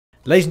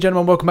Ladies and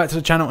gentlemen, welcome back to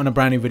the channel and a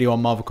brand new video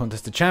on Marvel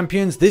Contest of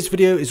Champions. This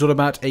video is all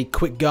about a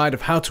quick guide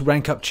of how to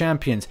rank up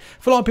champions.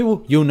 For a lot of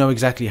people, you'll know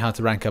exactly how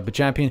to rank up a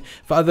champion.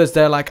 For others,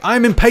 they're like,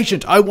 I'm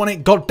impatient, I want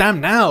it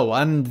goddamn now.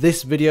 And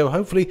this video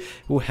hopefully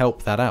will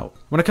help that out.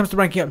 When it comes to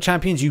ranking up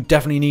champions, you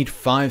definitely need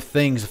 5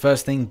 things. The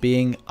first thing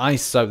being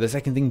ISO, the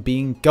second thing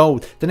being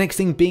gold, the next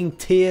thing being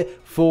tier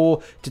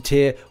 4 to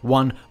tier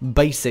 1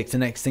 basic. The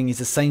next thing is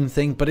the same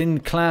thing but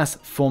in class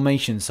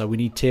formation. So we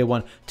need tier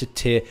 1 to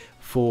tier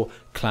 4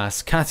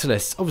 class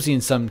catalysts. Obviously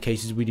in some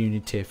cases we do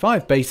need tier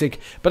 5 basic,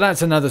 but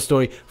that's another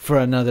story for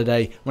another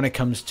day when it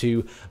comes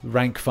to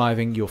rank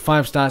 5ing your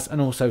 5 stars and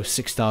also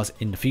 6 stars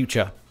in the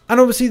future. And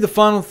obviously the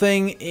final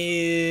thing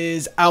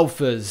is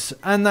alphas,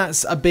 and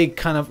that's a big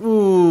kind of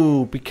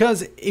ooh,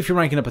 because if you're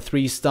ranking up a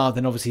 3 star,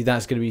 then obviously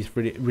that's going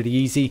to be really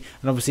easy,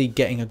 and obviously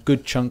getting a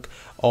good chunk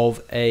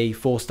of a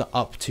 4 star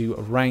up to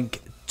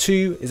rank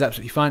 2 is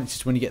absolutely fine. It's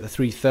just when you get the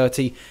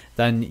 330,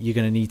 then you're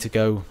going to need to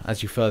go,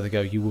 as you further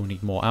go, you will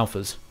need more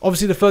alphas.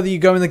 Obviously, the further you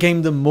go in the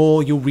game, the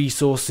more your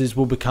resources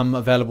will become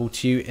available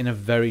to you in a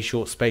very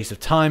short space of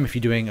time. If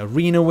you're doing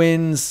arena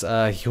wins,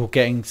 you're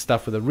getting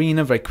stuff with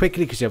arena very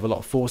quickly because you have a lot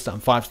of 4-star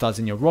and 5 stars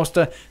in your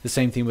roster. The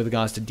same thing with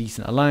regards to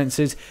decent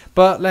alliances.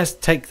 But let's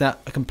take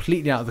that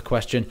completely out of the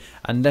question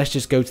and let's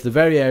just go to the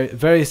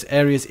various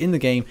areas in the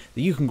game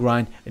that you can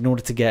grind in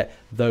order to get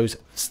those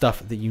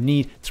stuff that you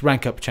need to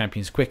rank up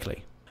champions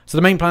quickly. So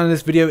the main plan of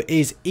this video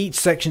is each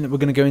section that we're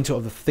going to go into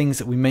of the things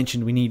that we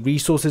mentioned we need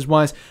resources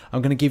wise.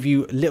 I'm going to give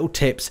you little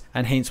tips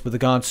and hints with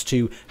regards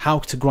to how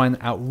to grind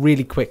out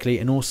really quickly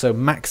and also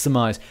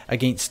maximize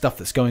against stuff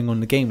that's going on in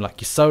the game,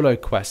 like your solo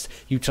quests,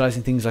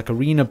 utilizing things like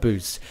arena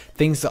boosts,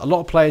 things that a lot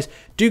of players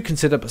do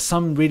consider but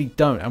some really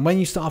don't. And when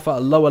you start off at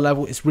a lower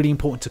level, it's really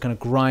important to kind of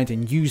grind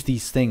and use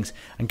these things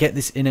and get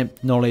this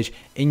innate knowledge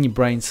in your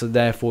brain, so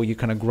therefore you're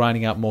kind of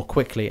grinding out more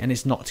quickly and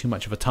it's not too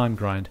much of a time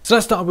grind. So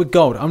let's start with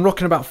gold. I'm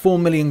rocking about 4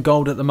 million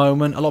gold at the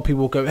moment. A lot of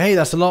people will go, hey,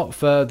 that's a lot.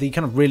 For the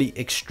kind of really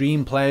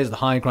extreme players, the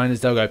high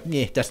grinders, they'll go,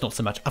 yeah, that's not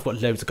so much, I've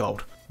got loads of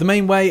gold. The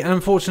main way, and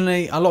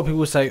unfortunately a lot of people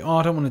will say, oh,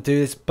 I don't want to do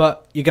this,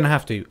 but you're going to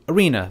have to.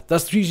 Arena,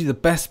 that's usually the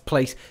best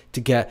place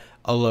to get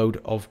a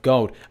load of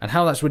gold. And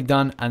how that's really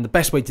done, and the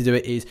best way to do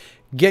it is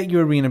get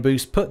your arena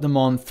boosts, put them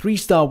on.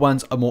 3-star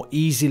ones are more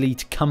easily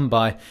to come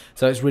by,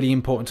 so it's really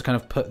important to kind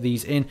of put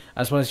these in,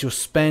 as well as your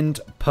spend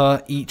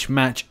per each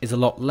match is a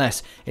lot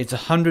less. It's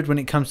 100 when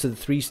it comes to the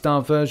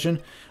 3-star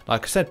version.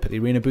 Like I said, put the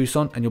arena boost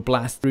on and you'll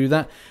blast through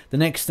that. The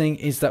next thing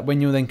is that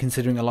when you're then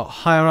considering a lot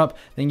higher up,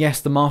 then yes,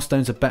 the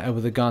milestones are better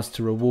with regards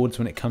to rewards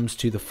when it comes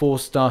to the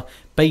 4-star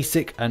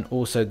basic and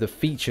also the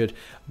featured,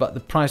 but the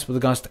price with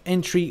regards to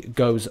entry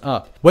goes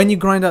up. When you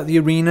grind out the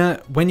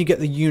arena, when you get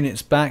the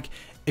units back,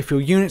 if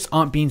your units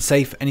aren't being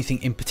saved for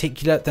anything in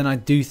particular, then I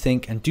do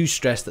think and do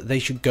stress that they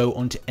should go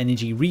onto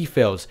energy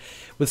refills.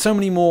 With so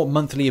many more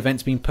monthly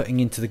events being put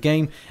into the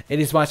game, it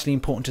is vitally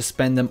important to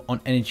spend them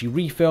on energy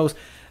refills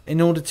in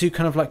order to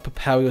kind of like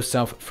propel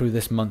yourself through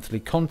this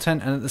monthly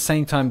content, and at the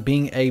same time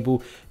being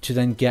able to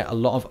then get a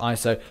lot of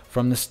ISO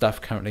from the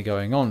stuff currently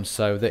going on.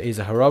 So there is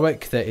a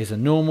heroic, there is a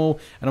normal,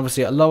 and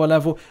obviously at a lower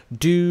level,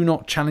 do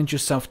not challenge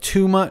yourself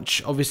too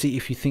much. Obviously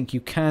if you think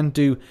you can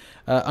do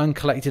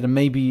uncollected and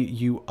maybe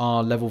you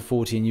are level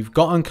 40 and you've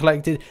got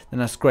uncollected, then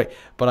that's great,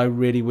 but I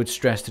really would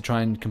stress to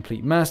try and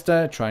complete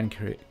master, try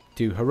and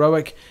do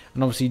heroic,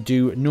 and obviously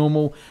do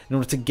normal in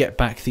order to get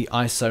back the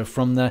ISO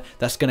from there.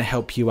 That's going to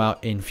help you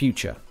out in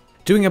future.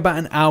 Doing about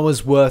an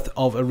hour's worth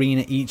of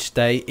arena each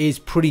day is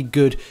pretty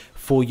good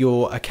for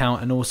your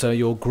account and also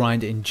your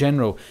grind in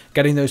general.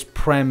 Getting those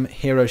prem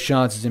hero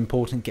shards is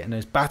important, getting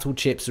those battle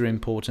chips are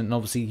important, and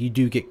obviously you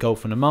do get gold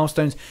from the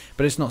milestones,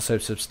 but it's not so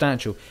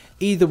substantial.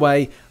 Either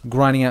way,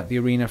 grinding out the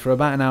arena for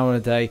about an hour a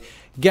day,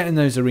 getting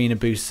those arena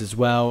boosts as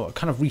well,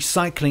 kind of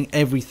recycling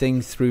everything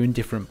through in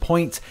different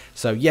points.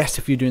 So yes,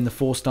 if you're doing the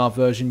 4-star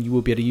version, you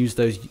will be able to use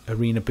those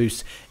arena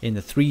boosts in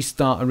the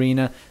 3-star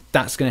arena.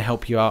 That's going to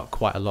help you out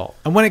quite a lot.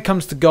 And when it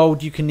comes to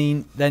gold, you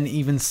can then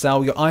even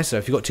sell your ISO.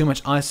 If you've got too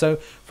much ISO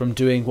from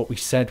doing what we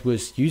said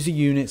was use the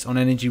units on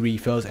energy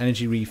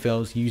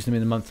refills, use them in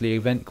the monthly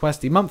event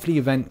quest. The monthly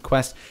event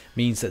quest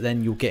means that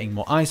then you're getting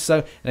more ISO,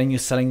 and then you're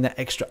selling that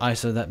extra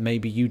ISO that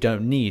maybe you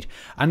don't need.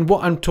 And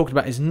what I'm talking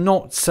about is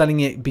not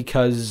selling it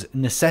because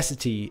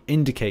necessity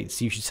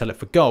indicates you should sell it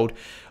for gold,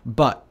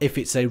 but if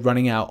it's a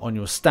running out on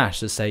your stash,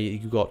 so say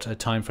you've got a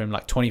time frame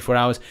like 24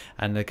 hours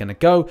and they're going to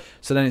go,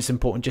 so then it's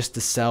important just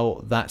to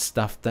sell that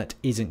stuff that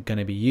isn't going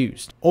to be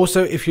used.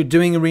 Also, if you're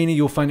doing arena,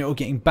 you'll find you're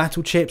getting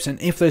battle chips, and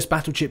if those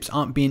battle chips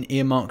aren't being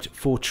earmarked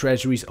for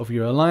treasuries of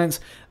your alliance,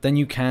 then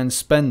you can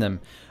spend them.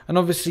 And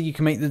obviously you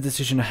can make the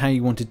decision of how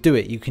you want to do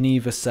it. You can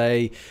either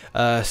say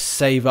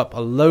save up a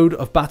load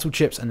of battle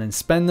chips and then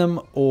spend them,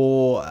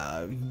 or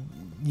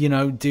you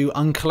know, do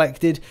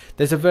uncollected.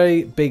 There's a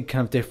very big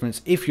kind of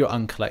difference. If you're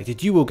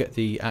uncollected, you will get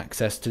the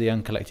access to the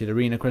uncollected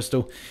arena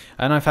crystal,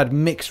 and I've had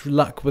mixed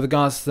luck with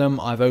regards to them.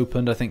 I've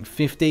opened I think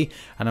 50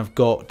 and I've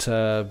got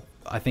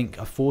I think,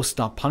 a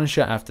 4-star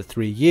Punisher after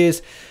 3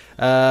 years.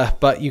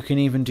 But you can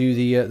even do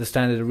the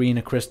standard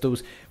arena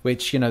crystals,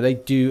 which, you know, they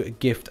do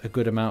gift a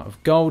good amount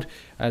of gold,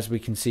 as we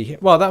can see here.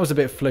 Well, that was a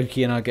bit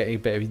fluky and I get a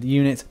bit of the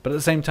units, but at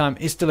the same time,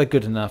 it's still a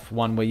good enough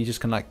one where you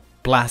just can like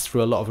blast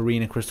through a lot of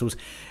arena crystals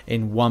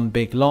in one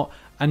big lot.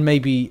 And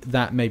maybe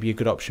that may be a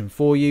good option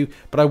for you,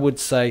 but I would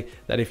say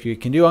that if you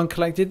can do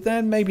uncollected,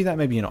 then maybe that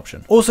may be an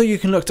option. Also, you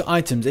can look to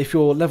items. If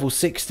you're level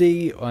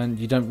 60 and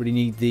you don't really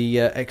need the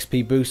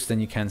XP boost, then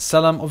you can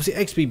sell them. Obviously,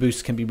 XP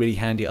boosts can be really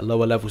handy at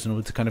lower levels in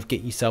order to kind of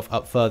get yourself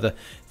up further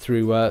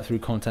through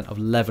content of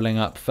leveling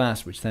up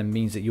fast, which then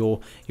means that your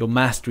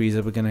masteries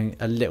are going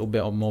to a little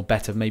bit or more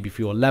better maybe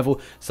for your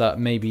level. So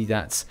maybe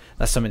that's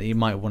something that you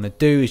might want to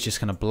do, is just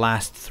kind of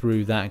blast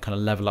through that and kind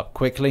of level up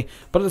quickly.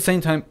 But at the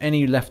same time,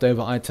 any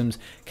leftover items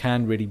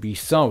can really be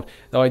sold,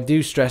 though I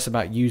do stress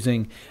about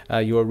using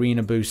your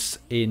arena boosts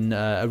in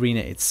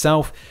arena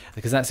itself,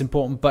 because that's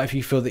important. But if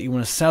you feel that you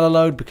want to sell a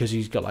load because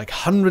you've got like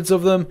hundreds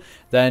of them,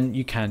 then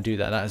you can do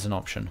that. That is an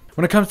option.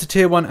 When it comes to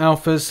tier 1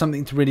 alphas,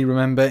 something to really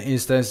remember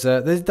is there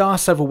are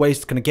several ways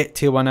to kind of get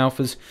tier 1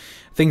 alphas.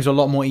 Things are a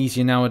lot more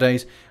easier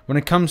nowadays. When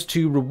it comes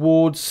to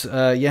rewards,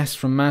 yes,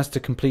 from master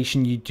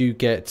completion, you do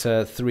get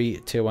 3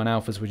 tier 1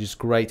 alphas, which is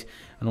great,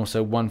 and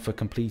also 1 for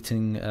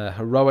completing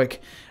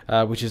heroic,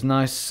 which is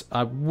nice.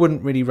 I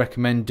wouldn't really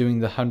recommend doing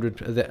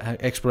the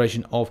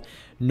exploration of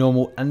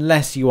normal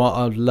unless you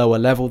are a lower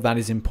level. That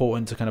is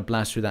important to kind of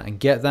blast through that and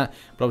get that.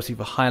 But obviously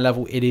for high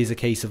level, it is a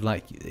case of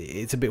like,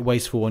 it's a bit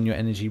wasteful on your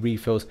energy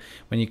refills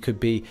when you could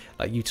be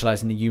like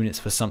utilizing the units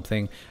for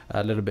something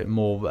a little bit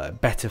more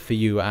better for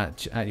you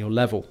at your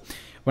level.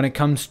 When it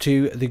comes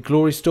to the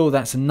glory store,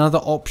 that's another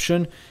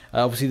option.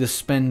 Obviously the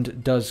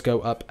spend does go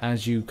up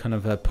as you kind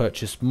of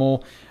purchase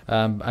more.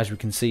 As we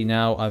can see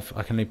now,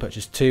 I can only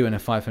purchase 2 and a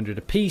 500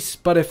 a piece,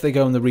 but if they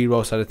go on the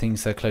reroll side of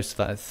things, they're close to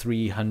that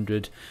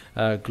 300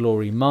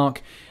 glory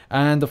mark.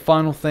 And the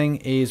final thing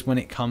is when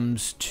it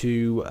comes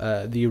to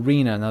the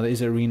arena. Now there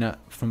is an arena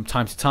from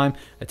time to time,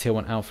 a tier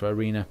 1 alpha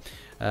arena,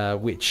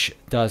 which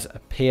does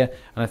appear,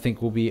 and I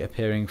think will be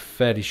appearing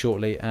fairly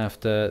shortly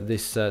after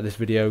this this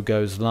video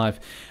goes live.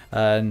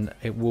 And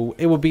it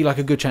will be like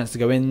a good chance to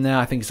go in there.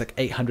 I think it's like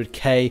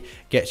 800k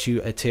gets you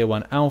a tier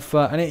 1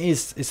 alpha, and it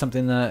is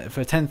something that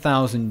for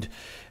 10,000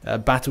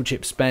 battle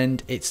chip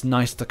spend, it's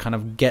nice to kind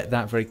of get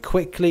that very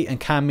quickly, and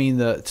can mean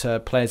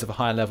that players of a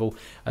higher level,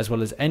 as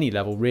well as any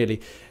level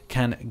really,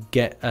 can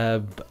get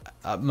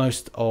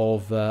most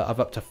of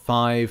up to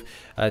 5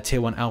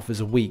 tier 1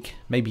 alphas a week,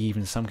 maybe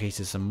even in some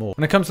cases some more.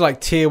 When it comes to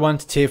like tier 1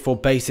 to tier 4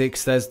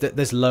 basics,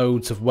 there's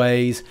loads of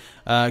ways.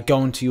 Go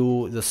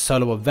onto the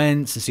solo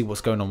events and see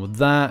what's going on with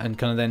that, and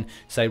kind of then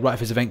say, right,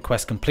 if it's event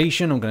quest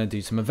completion, I'm going to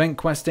do some event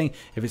questing.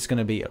 If it's going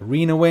to be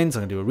arena wins,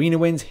 I'm going to do arena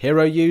wins,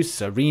 hero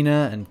use,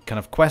 arena, and kind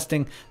of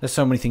questing. There's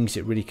so many things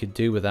it really could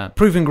do with that.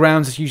 Proving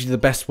grounds is usually the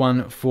best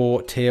one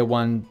for tier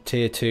 1,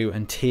 tier 2,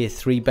 and tier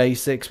 3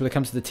 basics. When it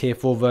comes to the tier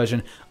 4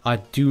 version, I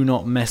do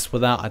not mess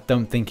with that. I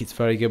don't think it's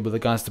very good with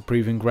regards to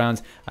proving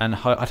grounds, and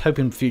I'd hope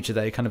in the future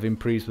that it kind of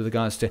improves with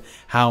regards to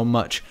how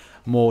much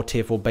more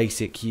tier 4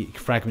 basic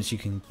fragments you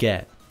can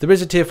get. There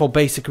is a tier 4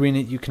 basic arena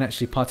you can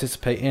actually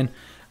participate in,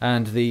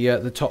 and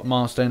the top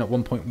milestone at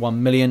 1.1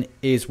 million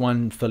is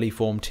one fully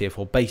formed tier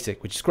 4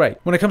 basic, which is great.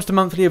 When it comes to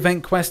monthly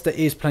event quests, there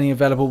is plenty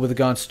available with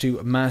regards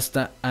to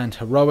master and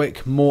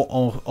heroic,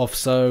 more of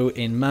so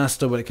in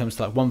master when it comes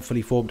to like 1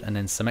 fully formed and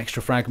then some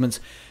extra fragments.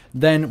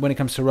 Then when it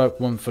comes to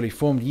heroic, 1 fully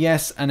formed,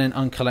 yes, and then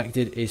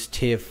uncollected is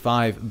tier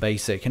 5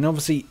 basic. And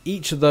obviously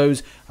each of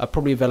those are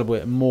probably available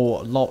at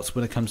more lots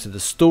when it comes to the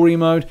story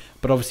mode,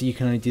 but obviously you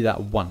can only do that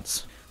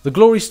once. The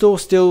glory store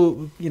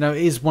still, you know,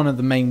 is one of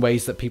the main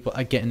ways that people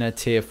are getting their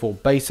tier 4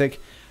 basic.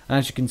 And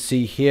as you can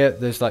see here,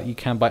 there's like, you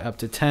can buy up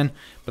to 10,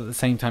 but at the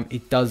same time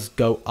it does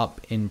go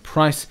up in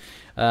price.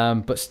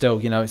 But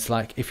still, you know, it's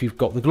like if you've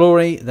got the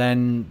glory,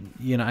 then,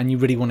 you know, and you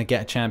really want to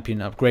get a champion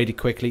upgraded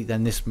quickly,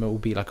 then this will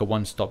be like a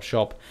one-stop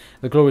shop.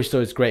 The glory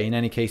store is great in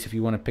any case if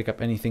you want to pick up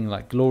anything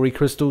like glory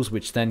crystals,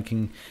 which then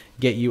can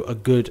get you a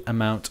good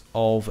amount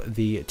of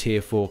the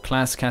tier 4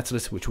 class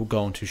catalyst, which we'll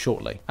go on to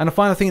shortly. And the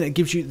final thing that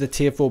gives you the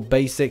tier 4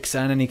 basics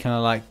and any kind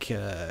of like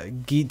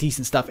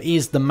decent stuff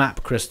is the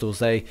map crystals.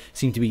 They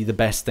seem to be the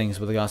best things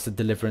with regards to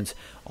deliverance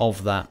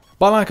of that.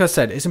 But like I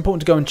said, it's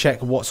important to go and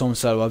check what's on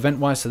solo event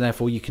wise, so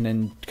therefore you can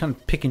then kind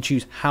of pick and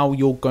choose how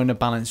you're going to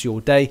balance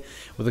your day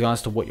with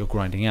regards to what you're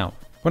grinding out.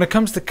 When it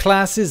comes to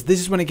classes,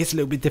 this is when it gets a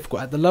little bit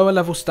difficult. At the lower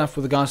level stuff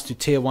with regards to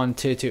tier 1,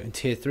 tier 2 and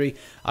tier 3,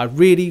 I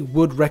really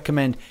would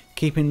recommend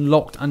keeping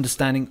locked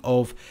understanding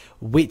of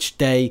which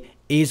day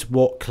is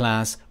what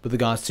class with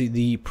regards to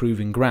the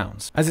proving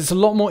grounds, as it's a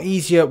lot more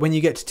easier when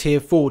you get to tier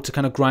 4 to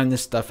kind of grind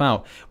this stuff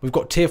out. We've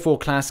got tier 4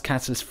 class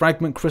catalyst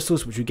fragment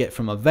crystals, which we get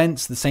from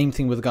events. The same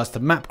thing with regards to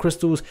map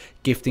crystals,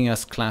 gifting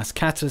us class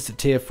catalyst at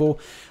tier 4.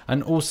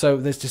 And also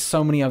there's just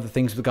so many other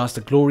things with regards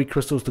to glory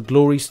crystals, the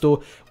glory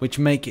store, which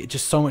make it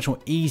just so much more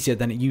easier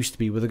than it used to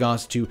be with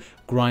regards to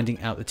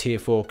grinding out the tier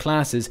 4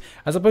 classes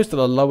as opposed to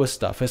the lower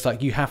stuff. It's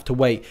like you have to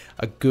wait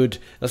a good,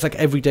 that's like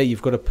every day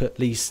you've got to put at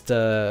least,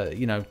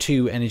 you know,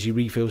 2 energy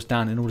refills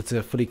down in order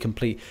to fully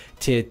complete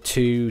tier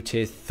 2,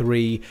 tier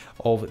 3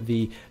 of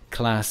the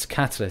class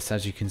catalyst,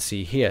 as you can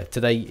see here.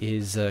 Today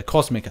is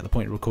Cosmic at the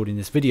point of recording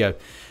this video.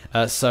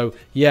 So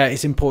yeah,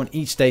 it's important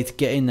each day to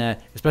get in there,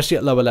 especially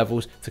at lower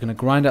levels, to kind of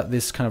grind up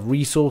this kind of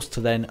resource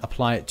to then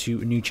apply it to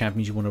new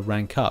champions you want to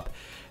rank up.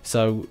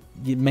 So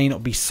it may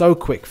not be so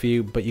quick for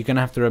you, but you're going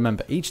to have to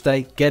remember each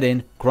day, get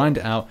in, grind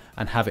it out,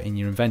 and have it in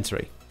your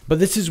inventory. But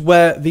this is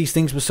where these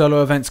things with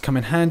solo events come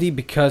in handy,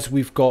 because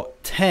we've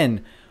got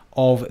 10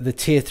 of the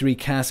tier 3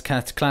 class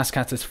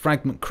catalyst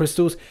fragment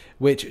crystals,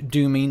 which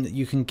do mean that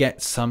you can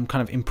get some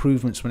kind of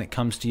improvements when it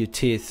comes to your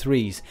tier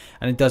 3s.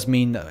 And it does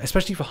mean that,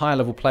 especially for higher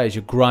level players,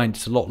 your grind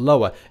is a lot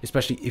lower,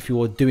 especially if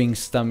you're doing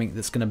something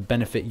that's going to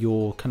benefit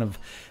your kind of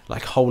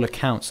like whole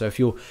account. So if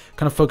you're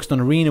kind of focused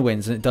on arena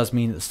wins, and it does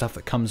mean that the stuff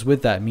that comes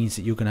with that means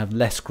that you're going to have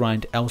less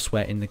grind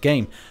elsewhere in the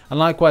game. And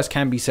likewise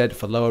can be said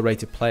for lower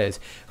rated players.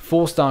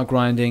 4-star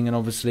grinding and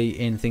obviously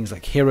in things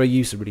like hero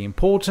use are really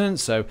important,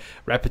 so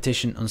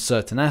repetition on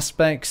certain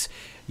aspects.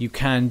 You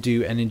can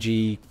do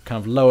energy,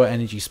 kind of lower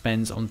energy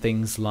spends on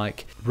things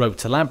like Road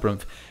to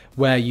Labyrinth,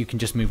 where you can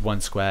just move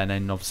 1 square and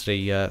then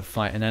obviously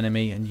fight an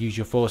enemy and use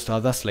your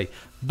 4-star thusly.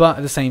 But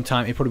at the same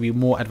time, it'd probably be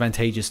more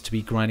advantageous to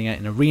be grinding out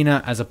in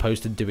arena as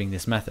opposed to doing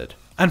this method.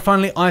 And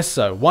finally,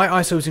 ISO. Why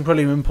ISO is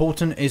incredibly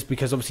important is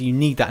because obviously you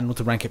need that in order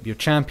to rank up your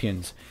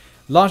champions.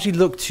 Largely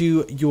look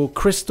to your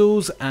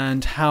crystals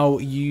and how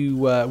you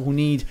will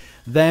need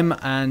them.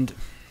 And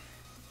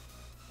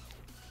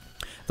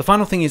the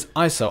final thing is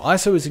ISO.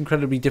 ISO is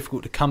incredibly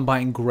difficult to come by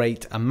in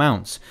great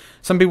amounts.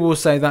 Some people will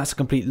say that's a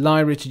complete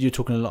lie, Richard, you're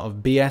talking a lot of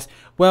BS.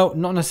 Well,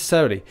 not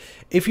necessarily.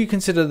 If you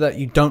consider that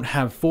you don't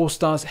have 4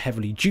 stars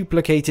heavily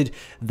duplicated,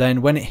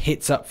 then when it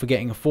hits up for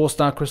getting a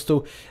 4-star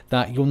crystal,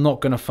 that you're not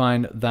going to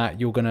find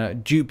that you're going to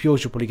dupe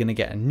yours, you're probably going to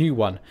get a new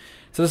one.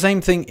 So the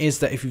same thing is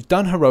that if you've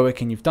done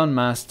Heroic and you've done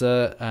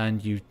Master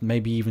and you've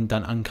maybe even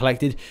done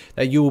Uncollected,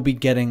 that you will be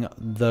getting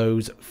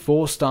those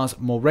 4 stars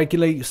more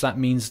regularly. So that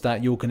means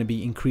that you're going to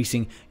be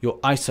increasing your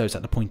ISOs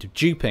at the point of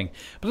duping.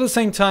 But at the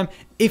same time,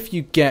 if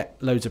you get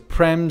loads of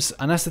prems,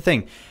 and that's the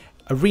thing,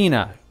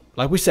 Arena,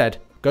 like we said,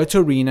 go to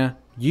Arena,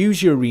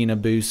 use your Arena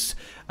boosts,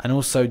 and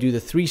also do the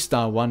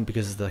 3-star one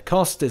because the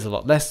cost is a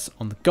lot less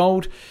on the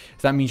gold.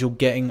 So that means you're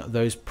getting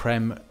those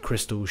Prem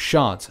Crystal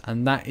Shards,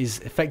 and that is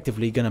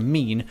effectively going to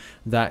mean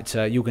that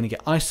you're going to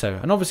get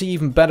ISO. And obviously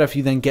even better if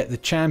you then get the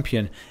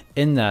champion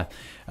in there.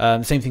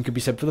 The same thing could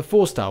be said for the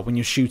 4-star when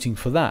you're shooting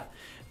for that.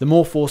 The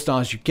more 4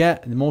 stars you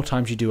get, the more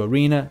times you do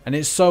arena. And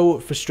it's so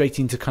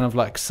frustrating to kind of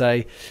like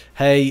say,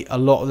 hey, a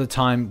lot of the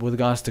time with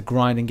regards to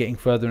grind and getting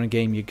further in the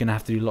game, you're going to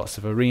have to do lots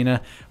of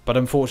arena. But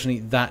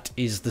unfortunately, that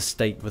is the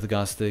state with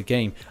regards to the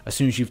game. As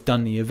soon as you've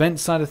done the event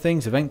side of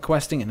things, event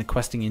questing and the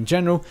questing in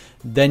general,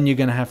 then you're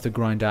going to have to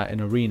grind out in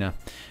arena.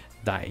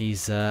 That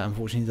is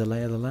unfortunately the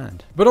lay of the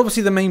land. But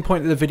obviously the main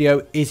point of the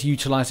video is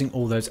utilizing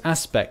all those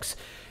aspects.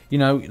 You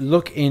know,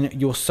 look in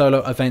your solo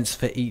events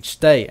for each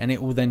day and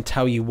it will then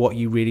tell you what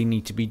you really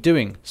need to be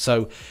doing.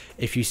 So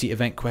if you see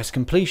event quest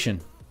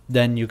completion,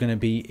 then you're going to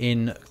be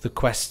in the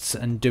quests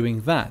and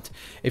doing that.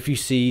 If you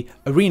see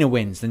arena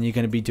wins, then you're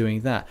going to be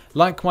doing that.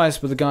 Likewise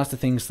with regards to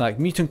things like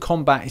mutant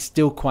combat is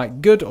still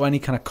quite good, or any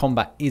kind of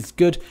combat is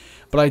good,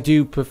 but I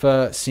do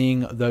prefer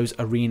seeing those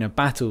arena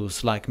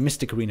battles like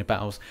mystic arena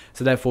battles.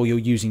 So therefore you're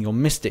using your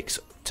mystics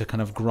to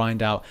kind of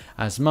grind out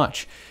as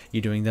much.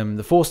 You're doing them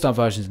the 4-star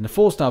versions and the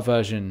 4-star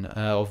version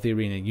of the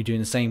arena. You're doing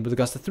the same with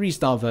regards to the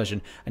 3-star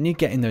version, and you're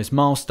getting those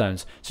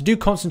milestones. So do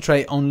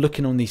concentrate on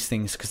looking on these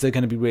things because they're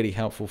going to be really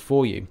helpful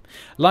for you.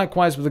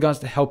 Likewise with regards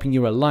to helping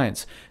your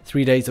alliance,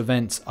 3 days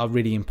events are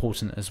really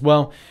important as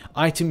well.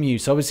 Item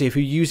use, obviously if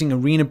you're using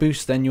arena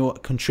boost, then you're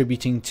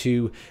contributing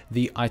to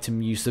the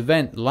item use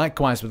event.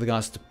 Likewise with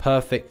regards to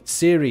perfect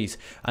series,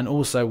 and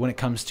also when it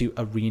comes to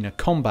arena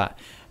combat.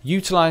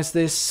 Utilize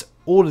this,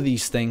 all of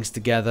these things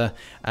together,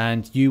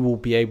 and you will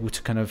be able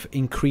to kind of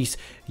increase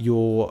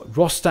your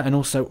roster and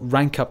also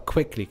rank up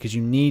quickly because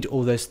you need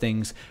all those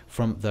things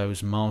from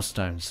those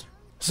milestones.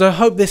 So I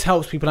hope this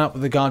helps people out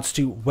with regards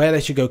to where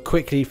they should go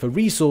quickly for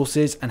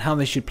resources and how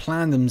they should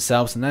plan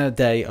themselves and their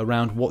day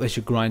around what they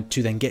should grind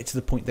to then get to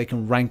the point they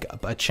can rank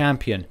up a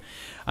champion.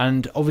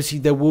 And obviously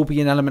there will be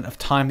an element of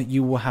time that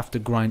you will have to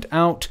grind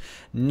out.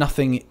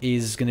 Nothing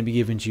is going to be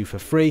given to you for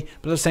free,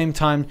 but at the same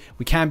time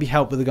we can be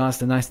helped with regards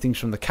to nice things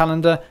from the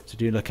calendar, so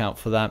do look out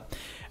for that.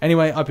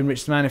 Anyway, I've been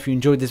RichTheMan. If you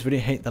enjoyed this video,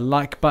 hit the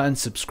like button,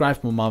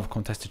 subscribe for more Marvel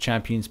Contest of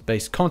Champions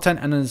based content,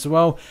 and as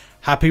well,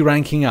 happy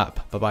ranking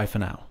up. Bye bye for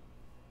now.